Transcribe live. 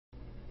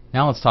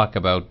Now let's talk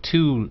about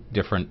two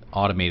different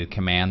automated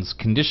commands,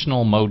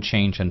 conditional mode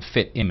change and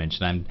fit image.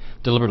 And I'm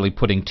deliberately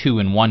putting two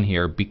in one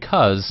here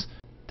because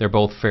they're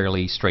both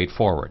fairly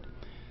straightforward.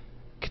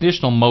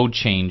 Conditional mode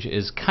change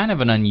is kind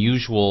of an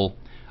unusual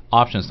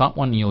option. It's not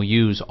one you'll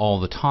use all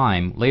the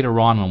time. Later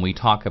on when we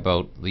talk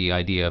about the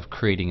idea of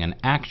creating an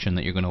action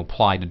that you're going to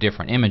apply to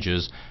different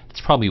images,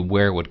 it's probably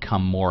where it would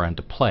come more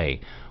into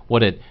play.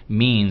 What it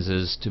means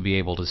is to be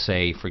able to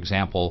say, for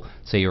example,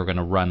 say you're going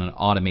to run an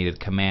automated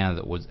command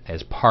that was,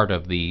 as part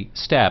of the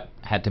step,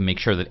 had to make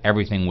sure that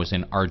everything was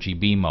in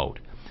RGB mode.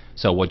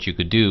 So what you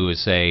could do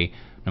is say,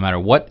 no matter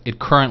what it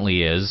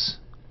currently is,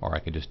 or I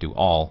could just do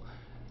all,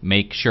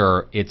 make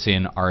sure it's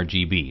in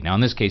RGB. Now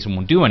in this case it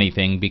won't do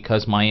anything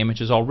because my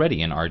image is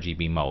already in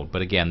RGB mode,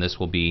 but again this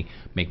will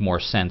make more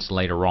sense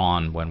later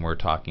on when we're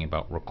talking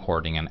about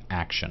recording an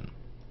action.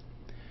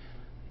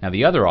 Now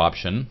the other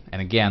option,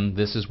 and again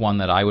this is one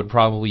that I would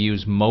probably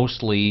use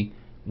mostly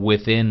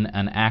within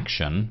an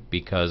action,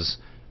 because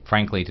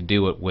frankly to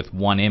do it with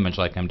one image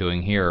like I'm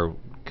doing here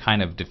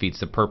kind of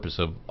defeats the purpose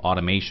of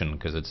automation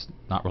because it's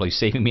not really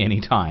saving me any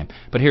time.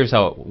 But here's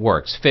how it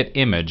works. Fit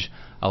image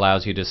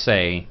allows you to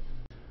say,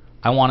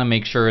 I want to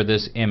make sure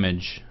this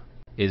image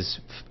is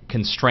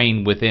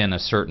constrained within a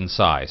certain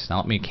size. Now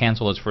let me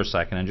cancel this for a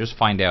second and just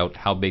find out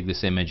how big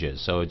this image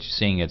is. So it's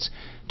seeing it's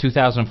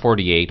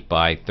 2048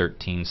 by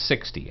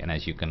 1360, and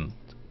as you can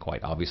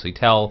quite obviously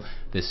tell,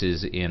 this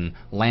is in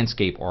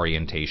landscape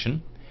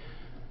orientation.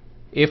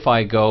 If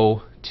I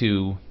go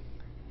to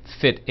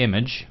fit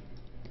image,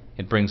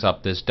 it brings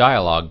up this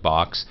dialog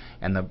box,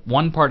 and the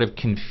one part of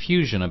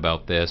confusion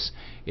about this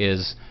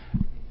is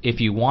if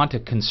you want to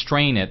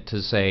constrain it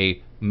to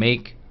say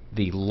make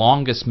the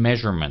longest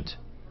measurement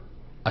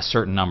a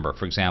certain number,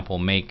 for example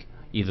make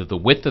either the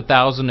width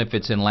 1000 if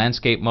it's in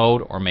landscape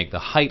mode or make the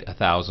height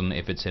 1000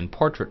 if it's in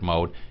portrait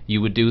mode, you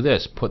would do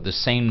this, put the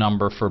same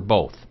number for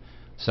both.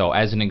 So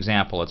as an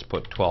example, let's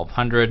put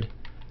 1200,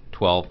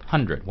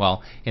 1200.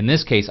 Well, in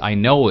this case I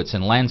know it's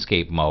in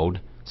landscape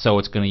mode, so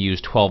it's going to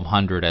use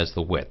 1200 as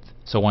the width.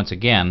 So once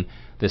again,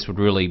 this would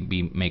really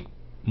be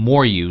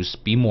more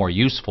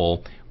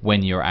useful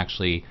when you're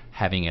actually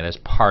having it as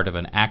part of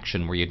an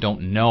action where you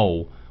don't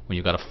know, when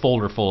you've got a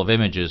folder full of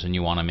images and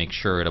you want to make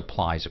sure it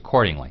applies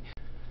accordingly.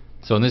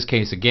 So in this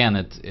case again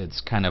it's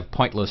kind of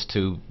pointless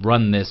to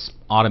run this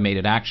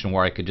automated action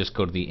where I could just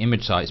go to the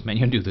image size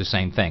menu and do the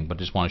same thing, but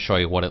just want to show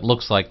you what it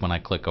looks like when I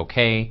click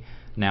OK.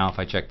 Now if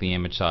I check the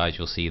image size,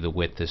 you'll see the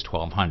width is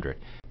 1200.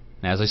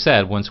 Now as I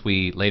said, once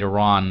we later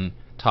on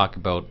talk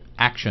about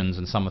actions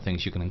and some of the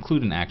things you can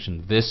include in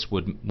action, this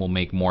will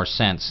make more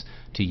sense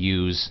to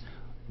use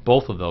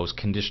both of those,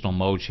 conditional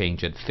mode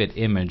change and fit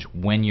image,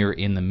 when you're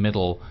in the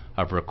middle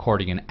of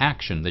recording an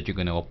action that you're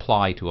going to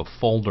apply to a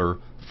folder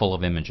full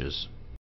of images.